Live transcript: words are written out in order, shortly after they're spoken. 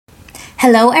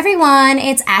Hello, everyone.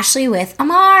 It's Ashley with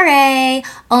Amare,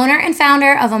 owner and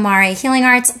founder of Amare Healing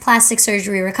Arts, Plastic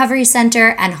Surgery Recovery Center,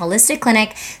 and Holistic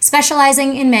Clinic,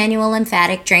 specializing in manual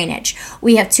lymphatic drainage.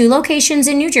 We have 2 locations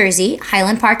in New Jersey,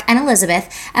 Highland Park and Elizabeth,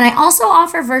 and I also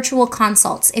offer virtual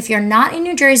consults. If you're not in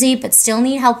New Jersey but still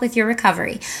need help with your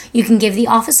recovery, you can give the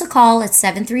office a call at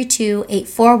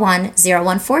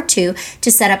 732-841-0142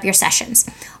 to set up your sessions.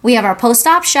 We have our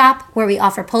post-op shop where we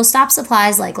offer post-op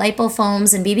supplies like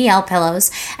lipofoams and BBL pillows,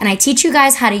 and I teach you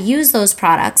guys how to use those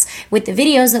products with the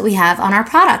videos that we have on our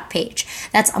product page.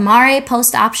 That's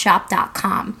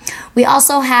amarepostopshop.com. We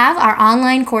also have our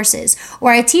online courses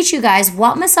where I teach you guys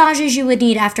what massages you would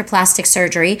need after plastic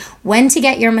surgery, when to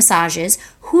get your massages,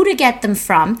 who to get them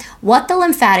from, what the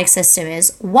lymphatic system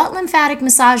is, what lymphatic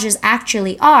massages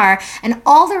actually are, and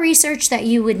all the research that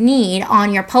you would need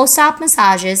on your post-op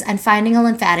massages and finding a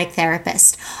lymphatic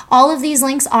therapist. All of these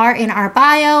links are in our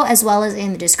bio as well as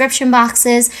in the description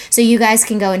boxes, so you guys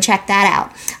can go and check that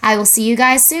out. I will see you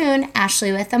guys soon.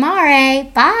 Ashley with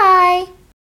Amare. Bye.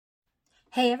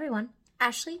 Hey everyone,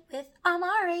 Ashley with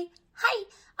Amare. Hi.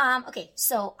 Okay,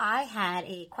 so I had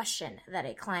a question that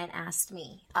a client asked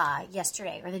me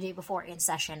yesterday or the day before in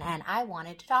session, and I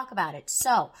wanted to talk about it.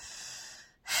 So,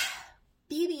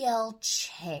 BBL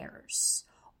chairs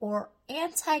or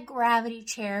anti-gravity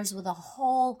chairs with a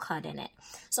hole cut in it.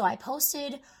 So I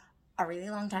posted a really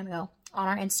long time ago on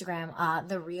our Instagram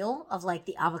the reel of like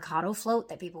the avocado float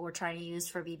that people were trying to use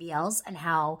for BBLs, and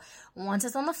how once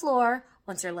it's on the floor,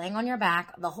 once you're laying on your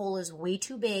back, the hole is way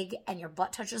too big and your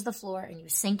butt touches the floor and you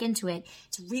sink into it.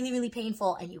 It's really, really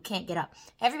painful and you can't get up.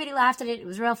 Everybody laughed at it. It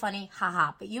was real funny.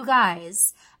 Haha. But you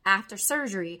guys, after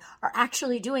surgery, are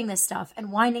actually doing this stuff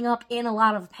and winding up in a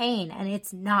lot of pain, and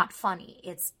it's not funny.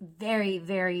 It's very,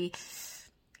 very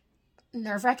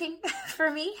nerve-wracking for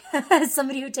me as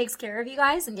somebody who takes care of you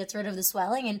guys and gets rid of the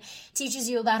swelling and teaches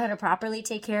you about how to properly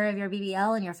take care of your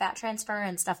BBL and your fat transfer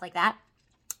and stuff like that.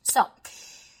 So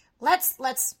let's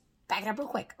back it up real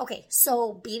quick. Okay,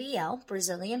 so BBL,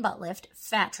 Brazilian butt lift,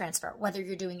 fat transfer. Whether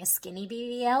you're doing a skinny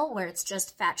BBL where it's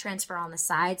just fat transfer on the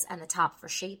sides and the top for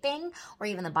shaping, or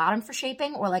even the bottom for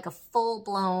shaping, or like a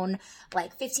full-blown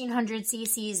like 1500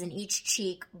 cc's in each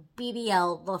cheek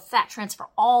BBL, the fat transfer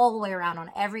all the way around on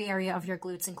every area of your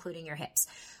glutes, including your hips.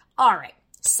 All right,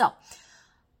 so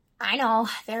I know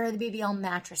there are the BBL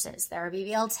mattresses, there are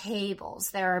BBL tables,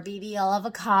 there are BBL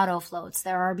avocado floats,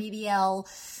 there are BBL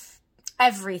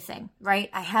everything, right?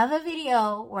 I have a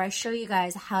video where I show you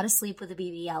guys how to sleep with a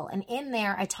BBL, and in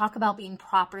there I talk about being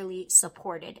properly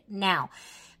supported. Now,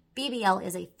 BBL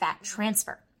is a fat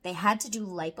transfer. They had to do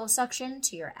liposuction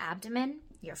to your abdomen,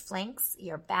 your flanks,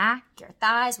 your back, your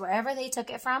thighs, wherever they took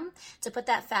it from, to put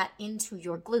that fat into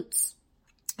your glutes,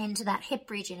 into that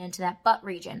hip region, into that butt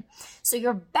region. So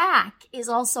your back is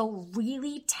also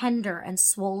really tender and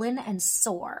swollen and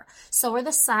sore. So are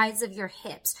the sides of your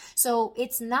hips. So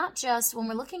it's not just, when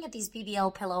we're looking at these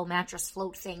BBL pillow mattress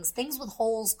float things with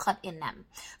holes cut in them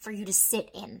for you to sit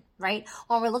in, right?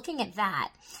 When we're looking at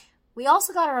that, we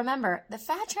also got to remember the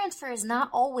fat transfer is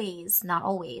not always,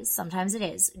 sometimes it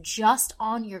is, just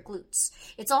on your glutes.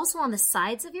 It's also on the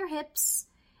sides of your hips.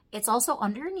 It's also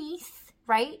underneath,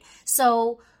 right?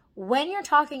 So when you're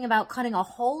talking about cutting a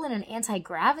hole in an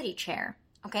anti-gravity chair,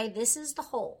 okay, this is the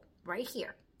hole right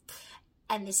here,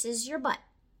 and this is your butt.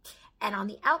 And on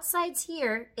the outsides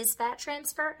here is fat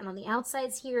transfer, and on the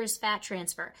outsides here is fat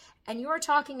transfer. And you're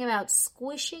talking about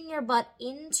squishing your butt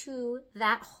into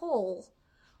that hole.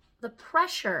 The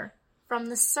pressure from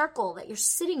the circle that you're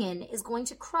sitting in is going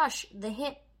to crush the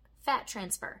hip fat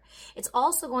transfer. It's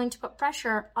also going to put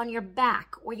pressure on your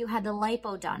back where you had the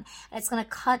lipo done, and it's going to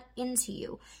cut into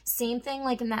you. Same thing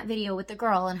like in that video with the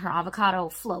girl and her avocado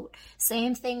float.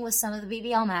 Same thing with some of the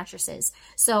BBL mattresses.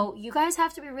 So you guys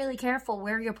have to be really careful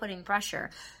where you're putting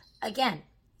pressure. Again,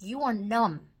 you are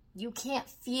numb. You can't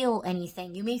feel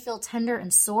anything. You may feel tender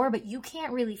and sore, but you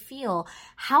can't really feel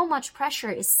how much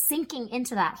pressure is sinking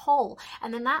into that hole.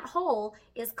 And then that hole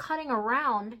is cutting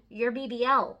around your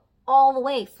BBL all the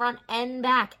way, front and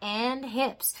back and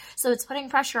hips. So it's putting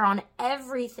pressure on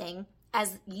everything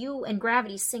as you and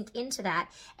gravity sink into that.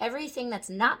 Everything that's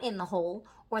not in the hole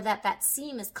or that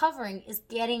seam is covering is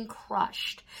getting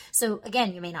crushed. So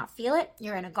again, you may not feel it.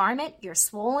 You're in a garment, you're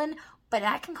swollen, but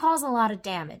that can cause a lot of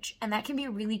damage, and that can be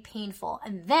really painful.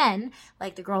 And then,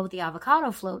 like the girl with the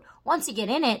avocado float, once you get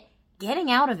in it,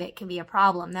 getting out of it can be a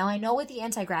problem. Now, I know with the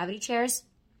anti-gravity chairs,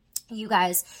 you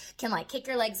guys can like kick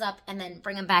your legs up and then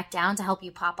bring them back down to help you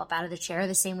pop up out of the chair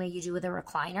the same way you do with a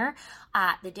recliner.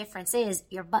 The difference is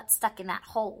your butt's stuck in that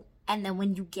hole. And then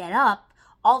when you get up,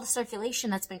 all the circulation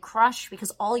that's been crushed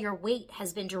because all your weight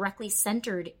has been directly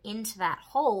centered into that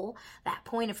hole, that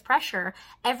point of pressure,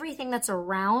 everything that's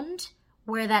around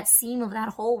where that seam of that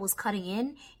hole was cutting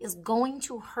in is going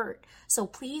to hurt. So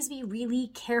please be really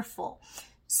careful.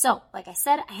 So, like I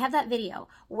said, I have that video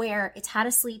where it's how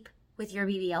to sleep with your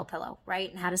BBL pillow, right?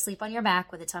 And how to sleep on your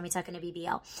back with a tummy tuck and a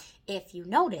BBL. If you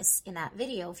notice in that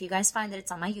video, if you guys find that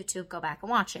it's on my YouTube, go back and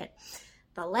watch it.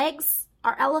 The legs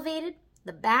are elevated,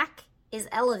 the back is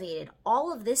elevated.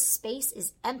 All of this space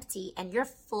is empty and you're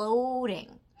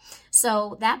floating.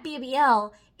 So that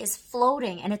BBL is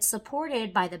floating and it's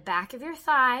supported by the back of your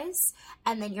thighs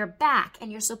and then your back,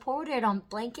 and you're supported on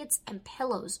blankets and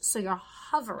pillows. So you're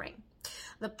hovering.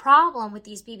 The problem with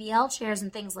these BBL chairs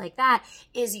and things like that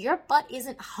is your butt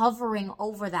isn't hovering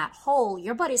over that hole.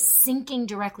 Your butt is sinking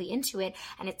directly into it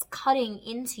and it's cutting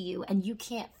into you and you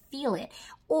can't feel it,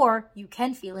 or you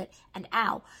can feel it and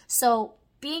ow. So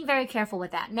being very careful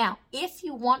with that. Now, if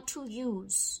you want to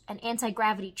use an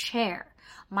anti-gravity chair,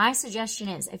 my suggestion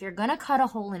is if you're going to cut a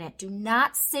hole in it, do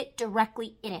not sit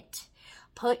directly in it.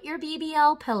 Put your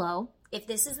BBL pillow, if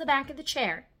this is the back of the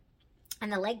chair,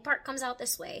 and the leg part comes out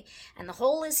this way, and the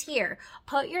hole is here,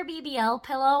 put your BBL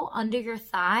pillow under your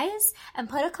thighs and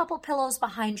put a couple pillows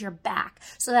behind your back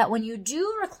so that when you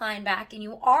do recline back and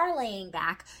you are laying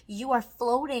back, you are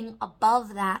floating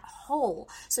above that hole.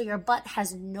 So your butt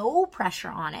has no pressure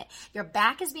on it. Your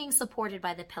back is being supported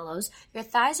by the pillows. Your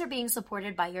thighs are being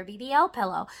supported by your BBL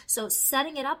pillow. So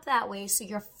setting it up that way so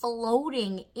you're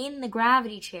floating in the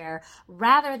gravity chair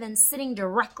rather than sitting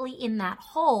directly in that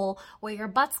hole where your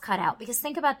butt's cut out. Because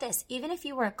think about this, even if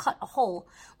you were to cut a hole,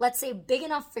 let's say big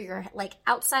enough for your, like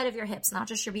outside of your hips, not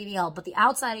just your BBL, but the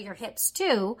outside of your hips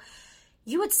too,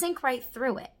 you would sink right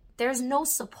through it. There's no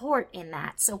support in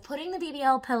that. So putting the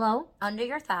BBL pillow under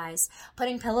your thighs,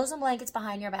 putting pillows and blankets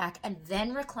behind your back, and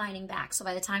then reclining back. So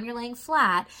by the time you're laying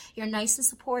flat, you're nice and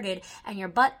supported, and your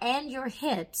butt and your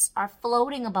hips are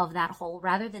floating above that hole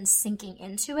rather than sinking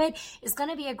into it, is going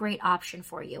to be a great option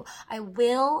for you. I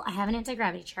have an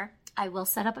anti-gravity chair. I will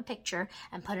set up a picture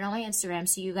and put it on my Instagram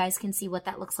so you guys can see what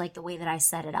that looks like the way that I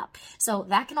set it up. So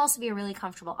that can also be a really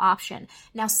comfortable option.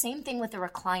 Now, same thing with the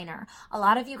recliner. A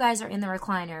lot of you guys are in the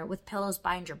recliner with pillows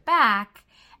behind your back,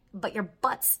 but your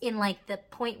butt's in like the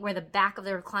point where the back of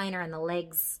the recliner and the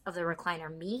legs of the recliner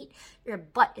meet. Your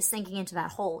butt is sinking into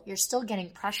that hole. You're still getting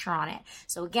pressure on it.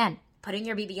 So again, putting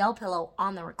your BBL pillow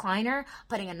on the recliner,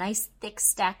 putting a nice thick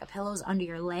stack of pillows under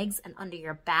your legs and under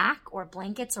your back, or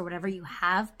blankets or whatever you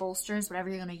have, bolsters, whatever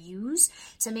you're going to use,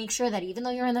 to make sure that even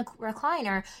though you're in the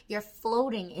recliner, you're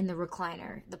floating in the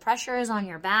recliner. The pressure is on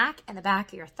your back and the back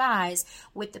of your thighs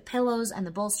with the pillows and the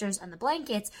bolsters and the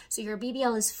blankets, so your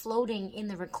BBL is floating in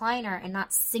the recliner and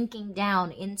not sinking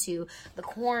down into the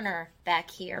corner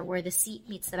back here where the seat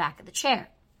meets the back of the chair.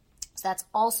 So that's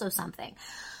also something.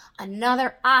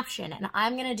 Another option, and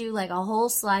I'm going to do like a whole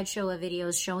slideshow of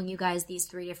videos showing you guys these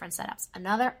 3 different setups.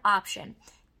 Another option,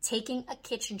 taking a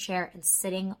kitchen chair and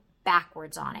sitting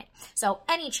backwards on it. So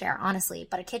any chair, honestly,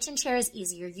 but a kitchen chair is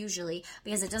easier usually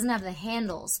because it doesn't have the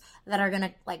handles that are going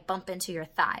to like bump into your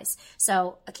thighs.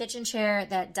 So a kitchen chair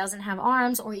that doesn't have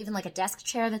arms, or even like a desk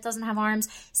chair that doesn't have arms,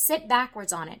 sit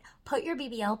backwards on it. Put your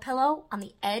BBL pillow on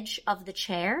the edge of the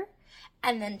chair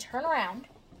and then turn around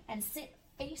and sit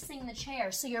facing the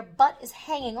chair so your butt is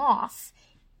hanging off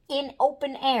in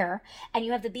open air and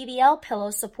you have the BBL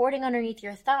pillow supporting underneath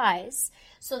your thighs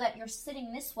so that you're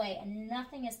sitting this way and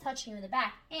nothing is touching you in the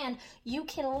back, and you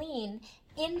can lean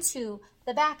into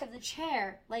the back of the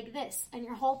chair like this and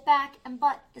your whole back and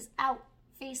butt is out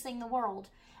facing the world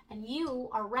and you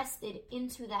are rested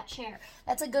into that chair.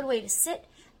 That's a good way to sit.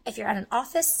 If you're at an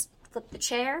office, flip the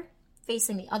chair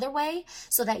facing the other way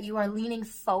so that you are leaning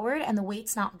forward and the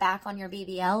weight's not back on your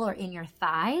BBL or in your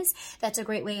thighs. That's a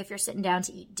great way if you're sitting down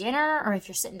to eat dinner, or if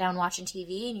you're sitting down watching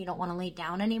TV and you don't want to lay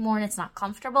down anymore and it's not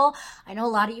comfortable. I know a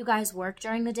lot of you guys work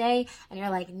during the day and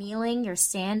you're like kneeling, you're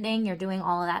standing, you're doing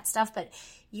all of that stuff, but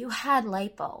you had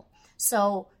lipo.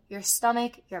 So your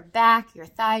stomach, your back, your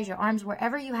thighs, your arms,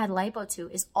 wherever you had lipo to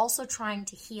is also trying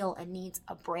to heal and needs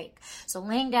a break. So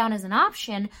laying down is an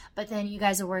option, but then you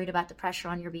guys are worried about the pressure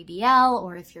on your BBL,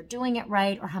 or if you're doing it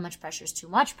right, or how much pressure is too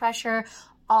much pressure,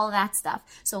 all of that stuff.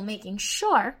 So making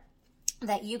sure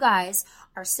that you guys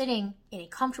are sitting in a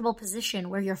comfortable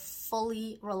position where you're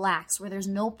fully relaxed, where there's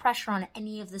no pressure on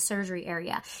any of the surgery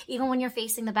area. Even when you're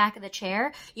facing the back of the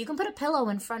chair, you can put a pillow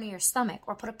in front of your stomach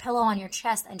or put a pillow on your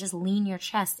chest and just lean your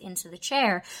chest into the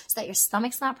chair so that your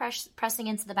stomach's not pressing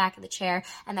into the back of the chair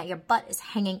and that your butt is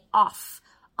hanging off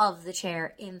of the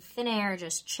chair in thin air,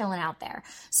 just chilling out there.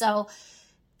 So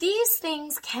these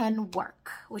things can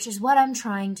work, which is what I'm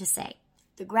trying to say.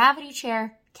 The gravity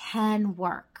chair can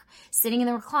work. Sitting in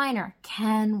the recliner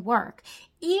can work.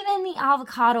 Even the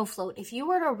avocado float, if you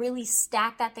were to really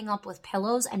stack that thing up with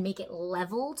pillows and make it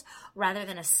leveled rather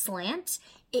than a slant,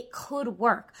 it could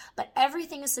work. But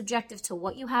everything is subjective to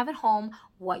what you have at home,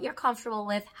 what you're comfortable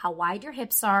with, how wide your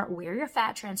hips are, where your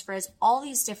fat transfer is, all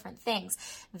these different things.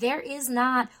 There is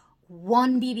not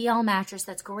one BBL mattress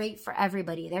that's great for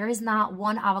everybody. There is not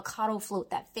one avocado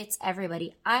float that fits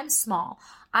everybody. I'm small.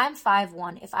 I'm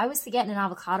 5'1". If I was to get in an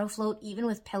avocado float, even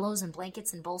with pillows and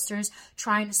blankets and bolsters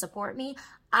trying to support me,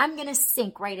 I'm going to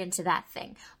sink right into that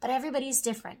thing. But everybody's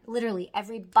different. Literally,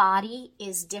 every body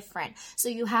is different. So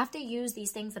you have to use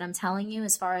these things that I'm telling you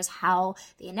as far as how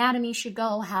the anatomy should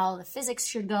go, how the physics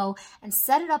should go, and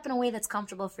set it up in a way that's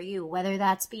comfortable for you, whether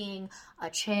that's being a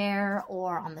chair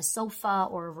or on the sofa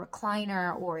or a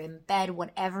recliner or in bed,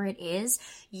 whatever it is.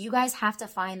 You guys have to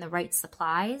find the right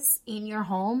supplies in your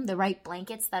home, the right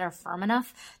blankets that are firm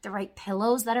enough, the right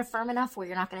pillows that are firm enough where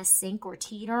you're not going to sink or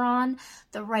teeter on,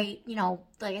 the right,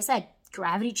 like I said,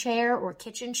 gravity chair or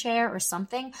kitchen chair or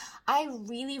something. I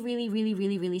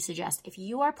really suggest, if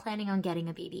you are planning on getting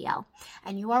a BBL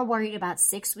and you are worried about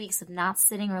 6 weeks of not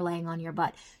sitting or laying on your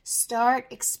butt, start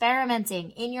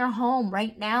experimenting in your home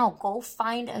right now. Go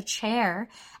find a chair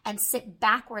and sit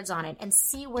backwards on it and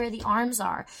see where the arms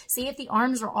are. See if the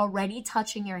arms are already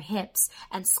touching your hips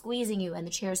and squeezing you and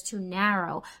the chair is too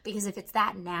narrow. Because if it's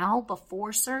that now,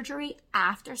 before surgery,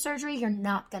 after surgery, you're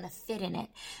not going to fit in it.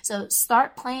 So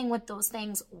start playing with those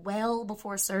things well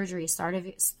before surgery,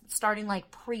 starting like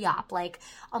pre-op, like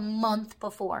a month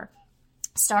before.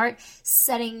 Start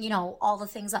setting, all the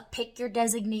things up. Pick your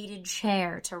designated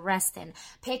chair to rest in.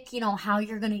 Pick, how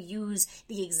you're going to use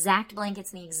the exact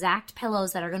blankets and the exact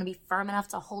pillows that are going to be firm enough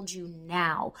to hold you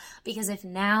now. Because if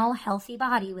now, healthy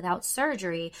body without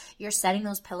surgery, you're setting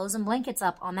those pillows and blankets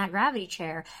up on that gravity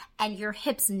chair and your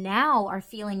hips now are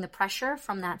feeling the pressure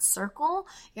from that circle,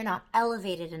 you're not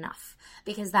elevated enough.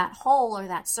 Because that hole or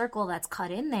that circle that's cut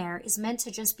in there is meant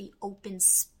to just be open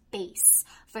space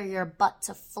for your butt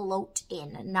to float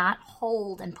in, not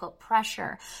hold and put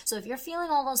pressure. So if you're feeling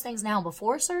all those things now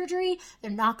before surgery,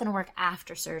 they're not going to work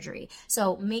after surgery.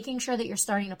 So making sure that you're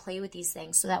starting to play with these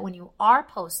things so that when you are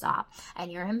post-op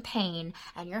and you're in pain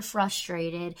and you're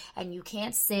frustrated and you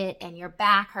can't sit and your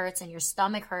back hurts and your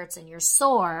stomach hurts and you're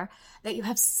sore, that you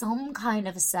have some kind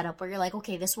of a setup where you're like,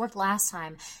 okay, this worked last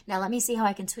time. Now let me see how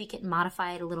I can tweak it and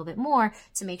modify it a little bit more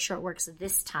to make sure it works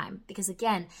this time. Because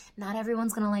again, not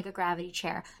everyone's going to like a gravity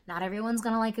chair. Not everyone's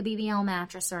going to like a BBL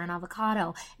mattress or an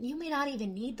avocado. You may not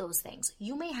even need those things.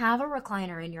 You may have a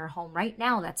recliner in your home right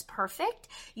now that's perfect.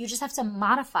 You just have to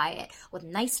modify it with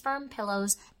nice firm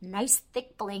pillows, nice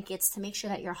thick blankets to make sure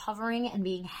that you're hovering and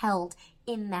being held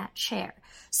in that chair.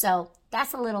 So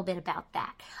that's a little bit about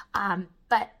that.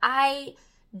 But I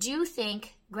do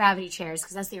think gravity chairs,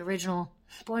 because that's the original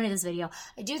point of this video,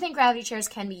 I do think gravity chairs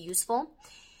can be useful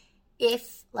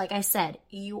if, like I said,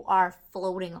 you are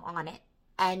floating on it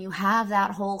and you have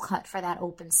that hole cut for that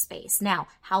open space. Now,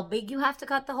 how big you have to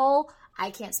cut the hole,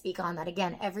 I can't speak on that.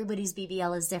 Again, everybody's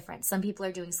BBL is different. Some people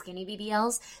are doing skinny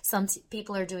BBLs. Some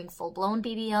people are doing full-blown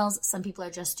BBLs. Some people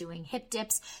are just doing hip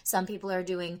dips. Some people are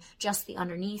doing just the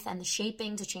underneath and the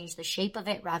shaping to change the shape of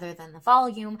it rather than the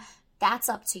volume. That's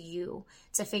up to you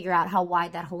to figure out how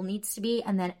wide that hole needs to be.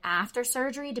 And then after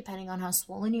surgery, depending on how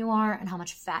swollen you are and how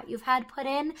much fat you've had put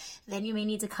in, then you may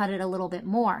need to cut it a little bit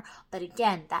more. But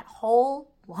again, that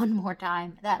hole, one more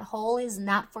time, that hole is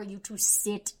not for you to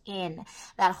sit in.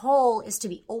 That hole is to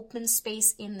be open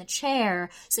space in the chair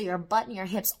so your butt and your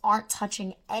hips aren't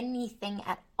touching anything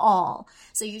at all.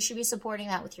 So you should be supporting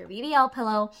that with your BBL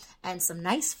pillow and some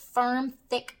nice, firm,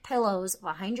 thick pillows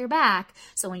behind your back.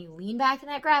 So when you lean back in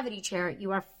that gravity chair,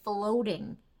 you are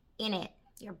floating in it.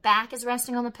 Your back is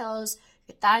resting on the pillows,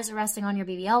 your thighs are resting on your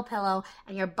BBL pillow,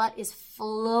 and your butt is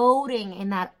floating in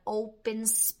that open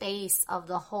space of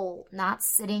the hole, not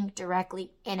sitting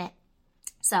directly in it.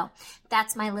 So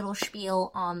that's my little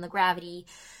spiel on the gravity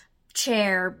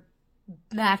chair,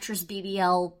 mattress,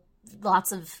 BBL,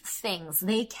 lots of things.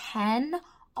 They can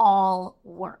all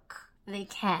work. They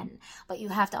can, but you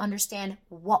have to understand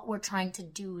what we're trying to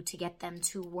do to get them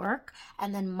to work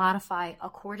and then modify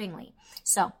accordingly.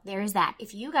 So there is that.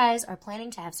 If you guys are planning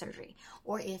to have surgery,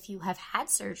 or if you have had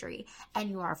surgery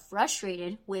and you are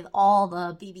frustrated with all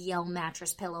the BBL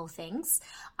mattress pillow things,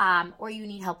 or you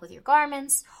need help with your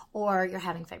garments, or you're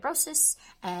having fibrosis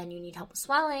and you need help with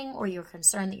swelling, or you're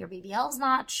concerned that your BBL is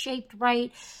not shaped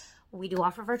right, we do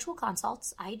offer virtual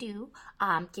consults. I do.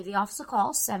 Give the office a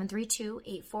call,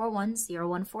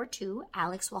 732-841-0142.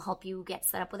 Alex will help you get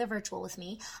set up with a virtual with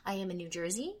me. I am in New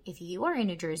Jersey. If you are in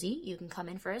New Jersey, you can come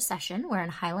in for a session. We're in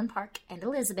Highland Park and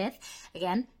Elizabeth.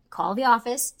 Again, call the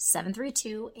office,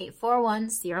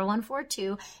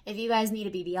 732-841-0142. If you guys need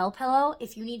a BBL pillow,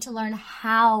 if you need to learn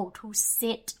how to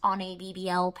sit on a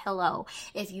BBL pillow,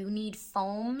 if you need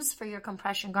foams for your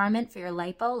compression garment, for your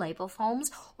lipo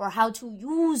foams, or how to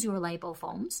use your lipo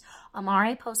foams,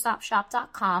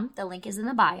 amarepostopshop.com. The link is in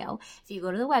the bio. If you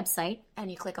go to the website and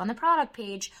you click on the product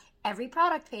page, every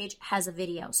product page has a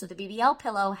video. So the BBL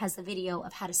pillow has the video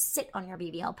of how to sit on your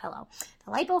BBL pillow.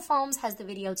 The lipofoams has the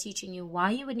video teaching you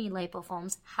why you would need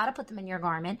lipofoams, how to put them in your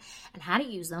garment, and how to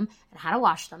use them, and how to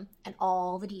wash them, and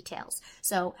all the details.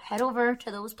 So head over to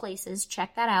those places,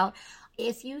 check that out.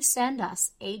 If you send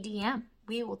us a DM,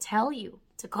 we will tell you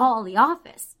to call the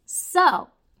office. So,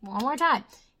 one more time,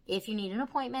 if you need an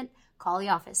appointment, call the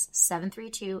office,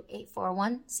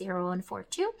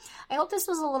 732-841-0142. I hope this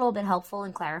was a little bit helpful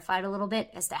and clarified a little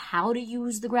bit as to how to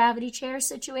use the gravity chair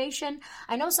situation.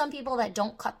 I know some people that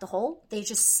don't cut the hole, they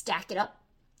just stack it up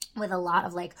with a lot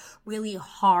of like really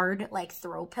hard like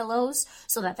throw pillows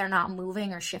so that they're not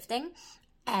moving or shifting.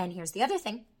 And here's the other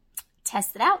thing,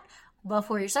 test it out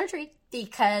before your surgery,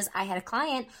 because I had a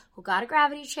client who got a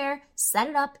gravity chair, set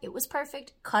it up, it was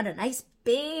perfect, cut a nice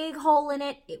big hole in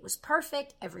it, it was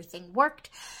perfect, everything worked,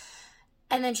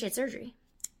 and then she had surgery,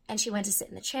 and she went to sit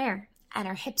in the chair, and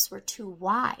her hips were too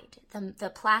wide. The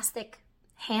plastic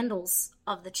handles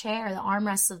of the chair, the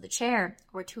armrests of the chair,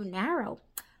 were too narrow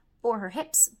for her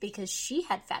hips because she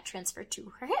had fat transfer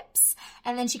to her hips,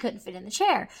 and then she couldn't fit in the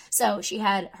chair. So she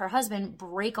had her husband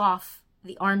break off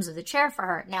the arms of the chair for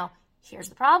her. Now, here's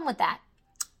the problem with that.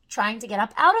 Trying to get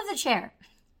up out of the chair.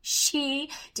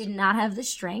 She did not have the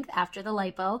strength after the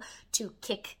lipo to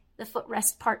kick the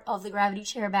footrest part of the gravity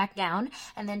chair back down,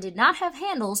 and then did not have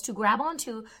handles to grab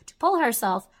onto to pull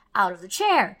herself out of the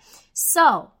chair.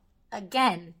 So,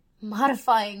 again,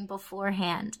 modifying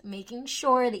beforehand, making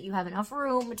sure that you have enough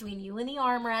room between you and the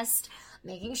armrest,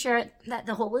 making sure that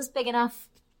the hole is big enough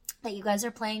that you guys are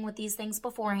playing with these things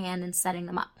beforehand and setting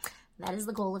them up. That is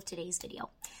the goal of today's video.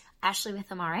 Ashley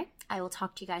with Amare. I will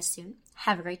talk to you guys soon.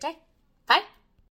 Have a great day. Bye.